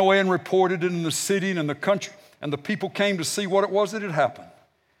ran away and reported it in the city and in the country, and the people came to see what it was that had happened.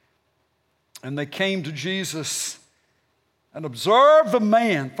 And they came to Jesus and observed the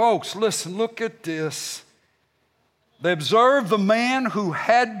man. Folks, listen, look at this. They observed the man who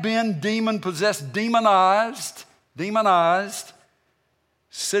had been demon-possessed, demonized,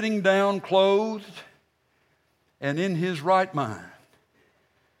 sitting down, clothed, and in his right mind.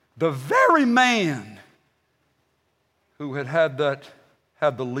 The very man who had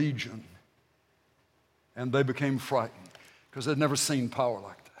the legion. And they became frightened because they'd never seen power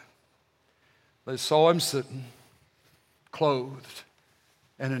like that. They saw him sitting, clothed,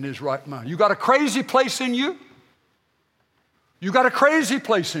 and in his right mind. You got a crazy place in you? You got a crazy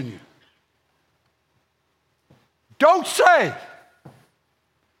place in you. Don't say,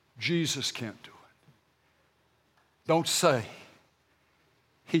 Jesus can't do it. Don't say,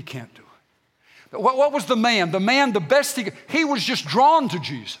 he can't do it. What was the man? The man, the best he was just drawn to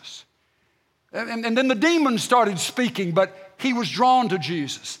Jesus. And then the demons started speaking, but he was drawn to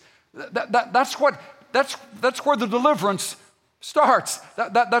Jesus. That's where the deliverance starts.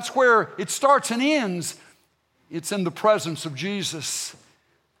 That's where it starts and ends. It's in the presence of Jesus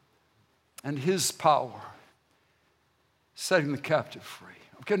and his power, setting the captive free.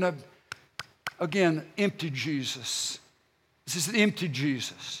 Okay, now, again, empty Jesus. This is an empty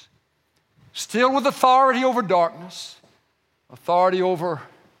Jesus. Still with authority over darkness, authority over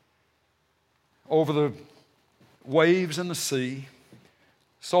the waves and the sea.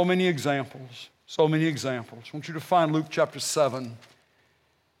 So many examples, so many examples. I want you to find Luke chapter 7.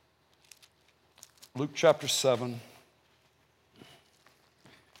 Luke chapter 7.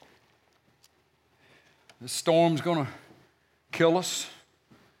 This storm's going to kill us.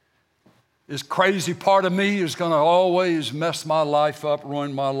 This crazy part of me is going to always mess my life up,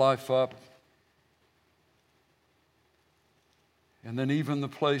 ruin my life up. And then even the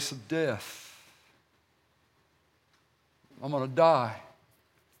place of death. I'm going to die.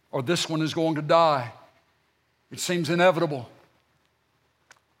 Or this one is going to die. It seems inevitable.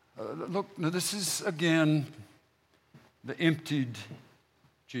 Look, now this is, again, the emptied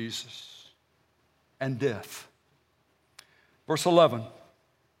Jesus and death. Verse 11,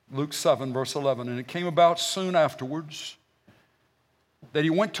 Luke 7, verse 11. And it came about soon afterwards that he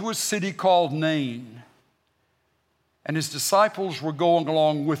went to a city called Nain, and his disciples were going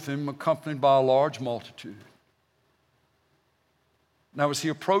along with him, accompanied by a large multitude. Now, as he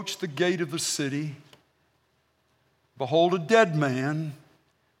approached the gate of the city, behold, a dead man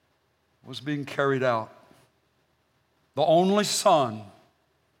was being carried out, the only son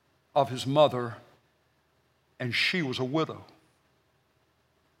of his mother, and she was a widow.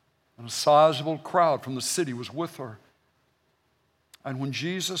 And a sizable crowd from the city was with her. And when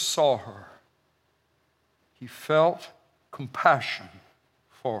Jesus saw her, he felt compassion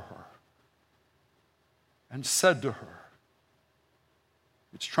for her and said to her,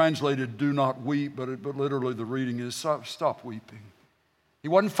 it's translated, do not weep, but literally the reading is, stop weeping. He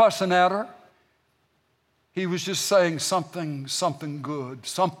wasn't fussing at her. He was just saying something good,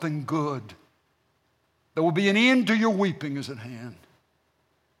 something good. There will be an end to your weeping is at hand.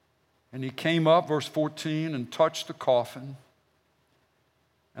 And he came up, verse 14, and touched the coffin.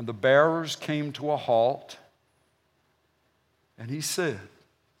 And the bearers came to a halt. And he said,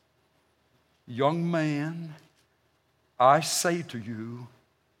 young man, I say to you,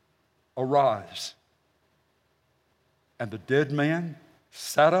 arise. And the dead man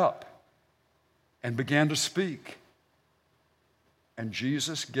sat up and began to speak. And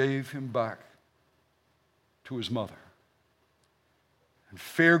Jesus gave him back to his mother. And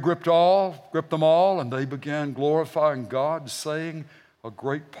fear gripped them all, and they began glorifying God, saying, a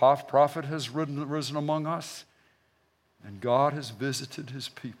great prophet has risen among us, and God has visited his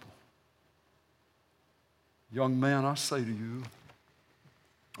people. Young man, I say to you,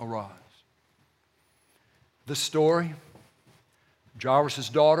 arise. This story, Jairus'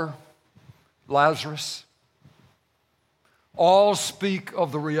 daughter, Lazarus, all speak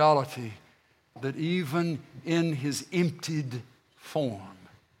of the reality that even in his emptied form,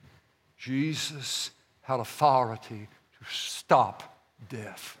 Jesus had authority to stop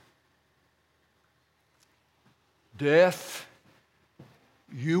death. Death,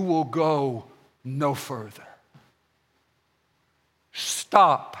 you will go no further.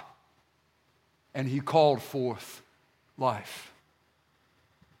 Stop. And he called forth life.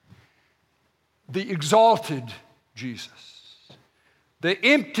 The exalted Jesus, the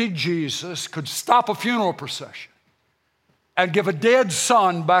empty Jesus could stop a funeral procession and give a dead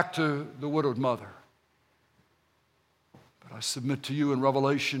son back to the widowed mother. I submit to you in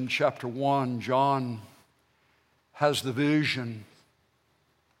Revelation chapter 1, John has the vision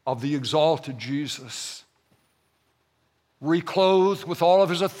of the exalted Jesus, reclothed with all of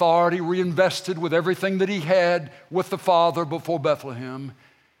his authority, reinvested with everything that he had with the Father before Bethlehem.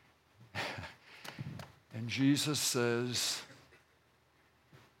 And Jesus says,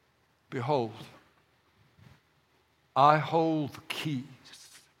 behold, I hold the keys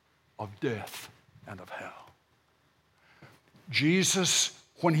of death and of hell. Jesus,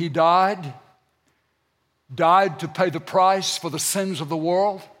 when he died to pay the price for the sins of the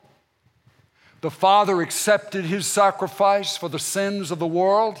world. The Father accepted his sacrifice for the sins of the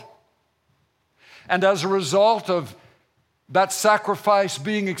world. And as a result of that sacrifice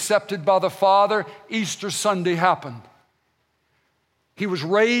being accepted by the Father, Easter Sunday happened. He was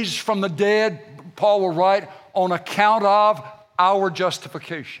raised from the dead, Paul will write, on account of our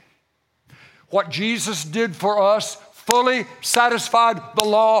justification. What Jesus did for us fully satisfied the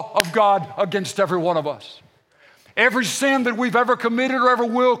law of God against every one of us. Every sin that we've ever committed or ever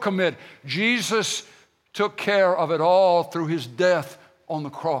will commit, Jesus took care of it all through his death on the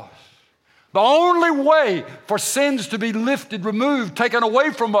cross. The only way for sins to be lifted, removed, taken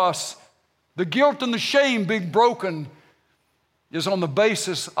away from us, the guilt and the shame being broken, is on the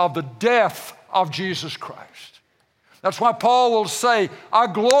basis of the death of Jesus Christ. That's why Paul will say, I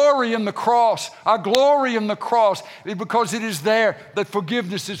glory in the cross. I glory in the cross, because it is there that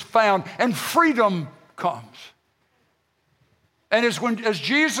forgiveness is found and freedom comes. And as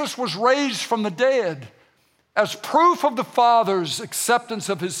Jesus was raised from the dead, as proof of the Father's acceptance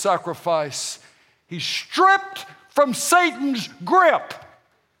of his sacrifice, he stripped from Satan's grip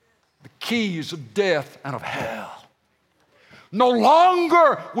the keys of death and of hell. No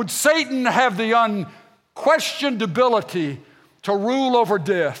longer would Satan have the unquestioned ability to rule over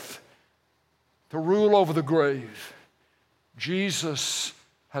death, to rule over the grave. Jesus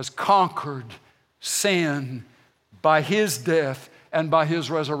has conquered sin by his death and by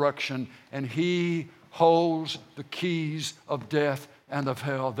his resurrection, and he holds the keys of death and of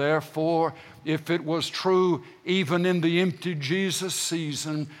hell. Therefore, if it was true even in the empty Jesus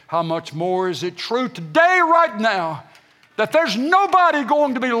season, how much more is it true today, right now, that there's nobody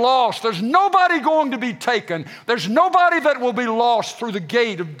going to be lost. There's nobody going to be taken. There's nobody that will be lost through the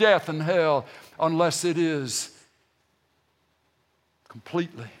gate of death and hell unless it is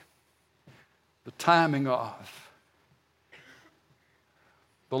completely the timing of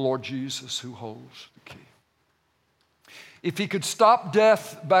the Lord Jesus who holds the key. If he could stop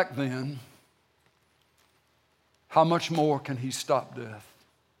death back then, how much more can he stop death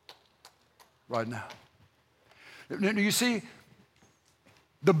right now? You see,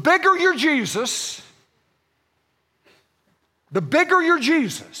 the bigger your Jesus, the bigger your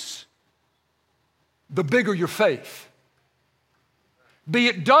faith. Be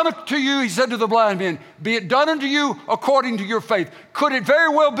it done unto you, he said to the blind man, be it done unto you according to your faith. Could it very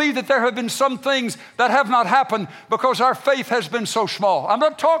well be that there have been some things that have not happened because our faith has been so small? I'm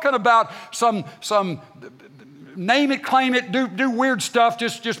not talking about some name it, claim it, do weird stuff,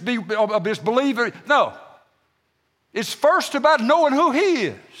 just believe it. No. It's first about knowing who he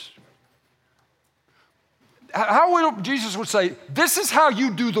is. Jesus would say, this is how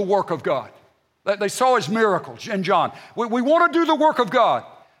you do the work of God. They saw his miracles in John. We want to do the work of God.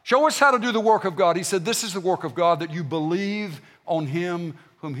 Show us how to do the work of God. He said, this is the work of God, that you believe on him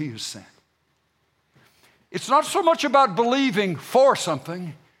whom he has sent. It's not so much about believing for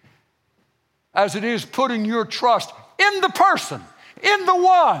something as it is putting your trust in the person, in the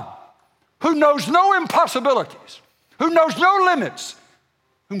one who knows no impossibilities, who knows no limits,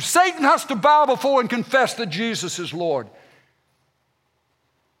 whom Satan has to bow before and confess that Jesus is Lord.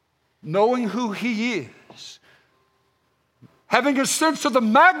 Knowing who he is, having a sense of the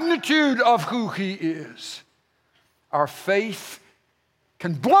magnitude of who he is, our faith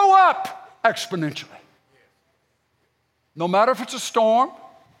can blow up exponentially. No matter if it's a storm,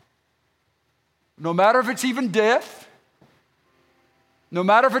 no matter if it's even death, no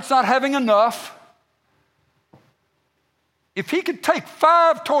matter if it's not having enough. If he could take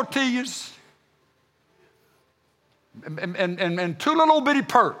 5 tortillas and 2 little bitty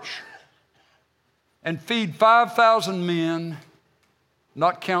perch and feed 5,000 men,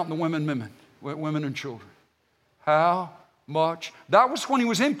 not counting the women and children, how much? That was when he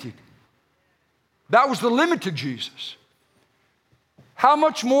was emptied. That was the limited Jesus. How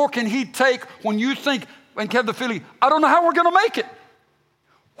much more can he take when you think and have the feeling, I don't know how we're going to make it?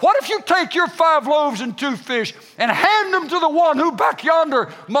 What if you take your 5 loaves and 2 fish and hand them to the one who back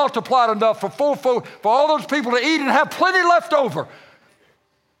yonder multiplied enough for all those people to eat and have plenty left over?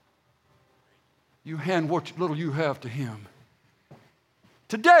 You hand what little you have to him,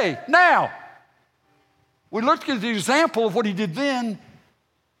 Today, now. We looked at the example of what he did then.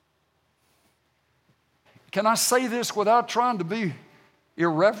 Can I say this without trying to be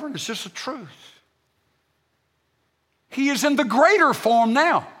irreverent? It's just the truth. He is in the greater form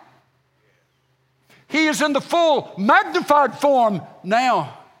now. He is in the full magnified form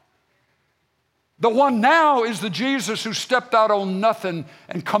now. The one now is the Jesus who stepped out on nothing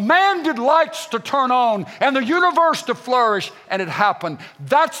and commanded lights to turn on and the universe to flourish, and it happened.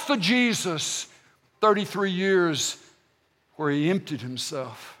 That's the Jesus, 33 years where he emptied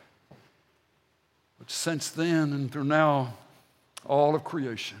himself. But since then and through now, all of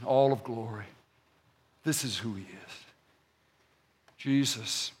creation, all of glory, this is who he is.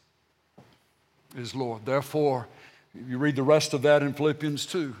 Jesus is Lord. Therefore, you read the rest of that in Philippians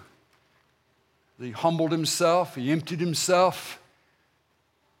 2. He humbled himself, he emptied himself,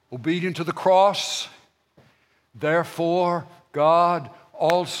 obedient to the cross. Therefore, God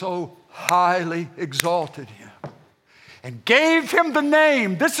also highly exalted him and gave him the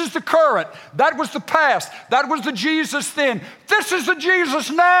name. This is the current. That was the past. That was the Jesus then. This is the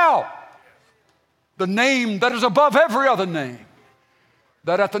Jesus now. The name that is above every other name.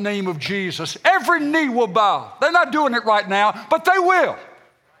 That at the name of Jesus, every knee will bow. They're not doing it right now, but they will.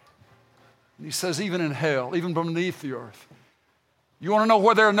 And he says, even in hell, even beneath the earth. You want to know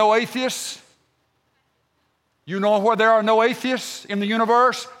where there are no atheists? You know where there are no atheists in the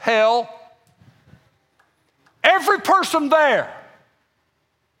universe? Hell. Every person there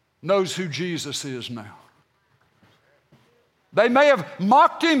knows who Jesus is now. They may have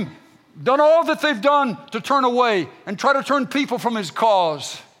mocked him, done all that they've done to turn away and try to turn people from his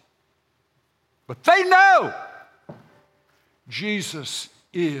cause. But they know Jesus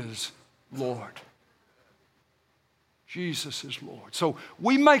is Lord. Jesus is Lord. So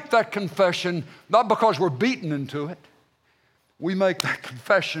we make that confession not because we're beaten into it. We make that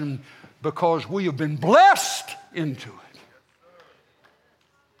confession because we have been blessed into it.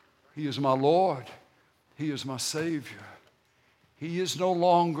 He is my Lord. He is my Savior. He is no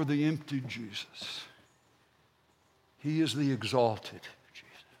longer the empty Jesus. He is the exalted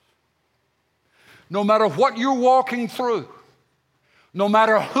Jesus. No matter what you're walking through, no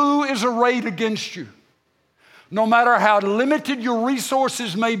matter who is arrayed against you, no matter how limited your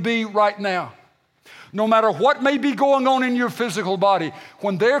resources may be right now, no matter what may be going on in your physical body,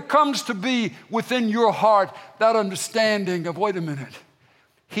 when there comes to be within your heart that understanding of, wait a minute,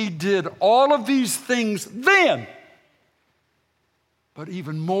 he did all of these things then, but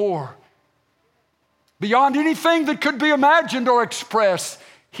even more, beyond anything that could be imagined or expressed,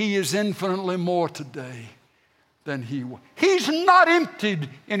 he is infinitely more today than he was. He's not emptied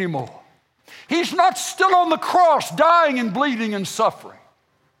anymore. He's not still on the cross dying and bleeding and suffering.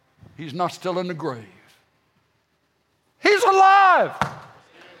 He's not still in the grave. He's alive.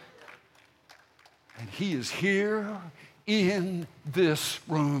 And he is here in this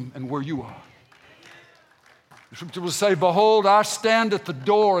room and where you are. The scripture will say, behold, I stand at the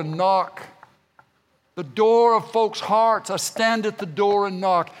door and knock. The door of folks' hearts, I stand at the door and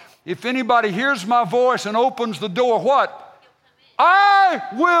knock. If anybody hears my voice and opens the door, what? I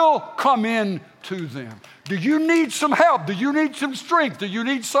will come in to them. Do you need some help? Do you need some strength? Do you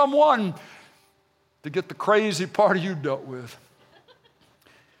need someone to get the crazy part of you dealt with?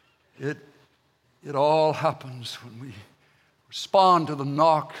 It all happens when we respond to the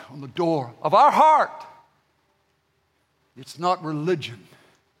knock on the door of our heart. It's not religion.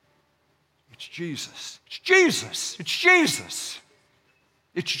 It's Jesus. It's Jesus. It's Jesus.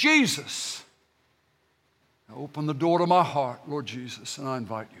 It's Jesus. Now open the door to my heart, Lord Jesus, and I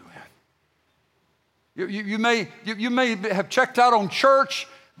invite you in. You may have checked out on church,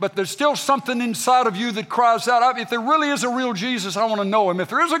 but there's still something inside of you that cries out, if there really is a real Jesus, I want to know him. If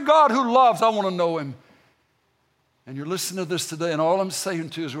there is a God who loves, I want to know him. And you're listening to this today, and all I'm saying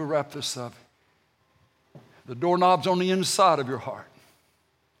to you as we wrap this up, the doorknob's on the inside of your heart.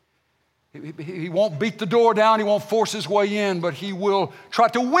 He won't beat the door down. He won't force his way in, but he will try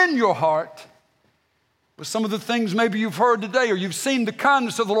to win your heart with some of the things maybe you've heard today, or you've seen the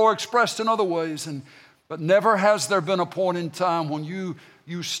kindness of the Lord expressed in other ways. But never has there been a point in time when you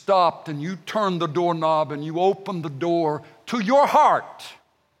stopped and you turned the doorknob and you opened the door to your heart.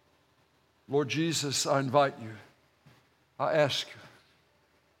 Lord Jesus, I invite you. I ask you,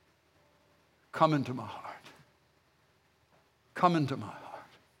 come into my heart. Come into my heart.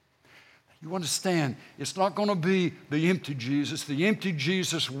 You understand, it's not going to be the empty Jesus. The empty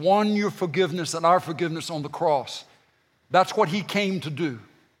Jesus won your forgiveness and our forgiveness on the cross. That's what he came to do.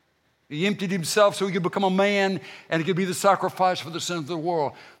 He emptied himself so he could become a man and he could be the sacrifice for the sins of the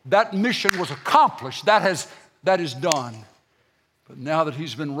world. That mission was accomplished. That is done. But now that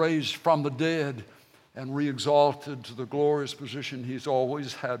he's been raised from the dead and re-exalted to the glorious position he's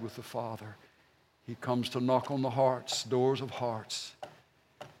always had with the Father, he comes to knock on the doors of hearts,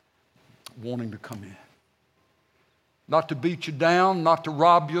 wanting to come in. Not to beat you down, not to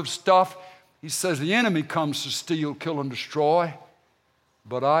rob you of stuff. He says the enemy comes to steal, kill, and destroy.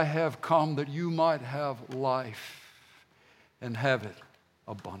 But I have come that you might have life and have it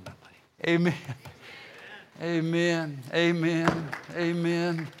abundantly. Amen. Amen. Amen.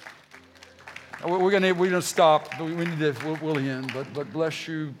 Amen. We're gonna stop. We need to. We'll end. But bless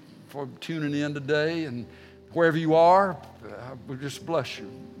you for tuning in today, and wherever you are, we just bless you.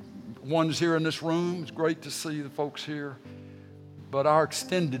 One's here in this room. It's great to see the folks here. But our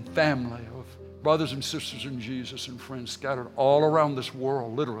extended family of brothers and sisters in Jesus and friends scattered all around this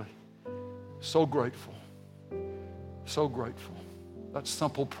world, literally. So grateful. So grateful. That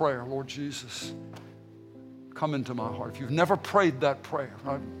simple prayer, Lord Jesus, come into my heart. If you've never prayed that prayer,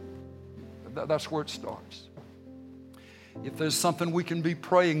 that's where it starts. If there's something we can be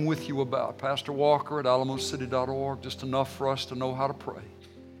praying with you about, Pastor Walker at alamocity.org, just enough for us to know how to pray.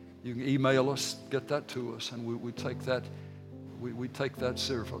 You can email us, get that to us, and we take that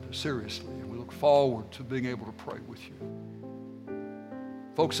seriously, and we look forward to being able to pray with you.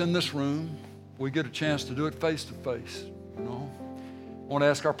 Folks in this room, we get a chance to do it face to face. I want to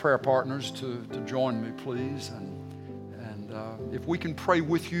ask our prayer partners to join me, please, and if we can pray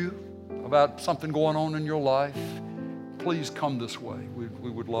with you about something going on in your life, please come this way.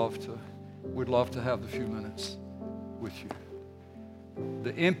 We'd love to have the few minutes with you.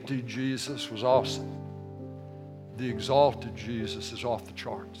 The empty Jesus was awesome. The exalted Jesus is off the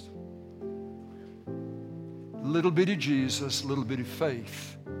charts. Little bitty Jesus, little bitty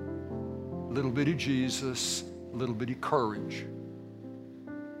faith. Little bitty Jesus, little bitty courage.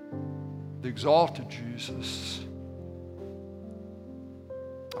 The exalted Jesus,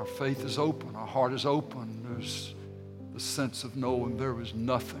 our faith is open, our heart is open. There's the sense of knowing there is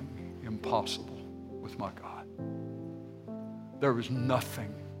nothing impossible with my God. There is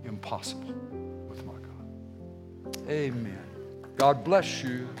nothing impossible with my God. Amen. God bless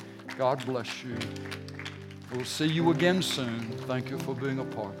you. God bless you. We'll see you again soon. Thank you for being a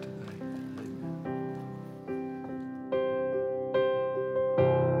part.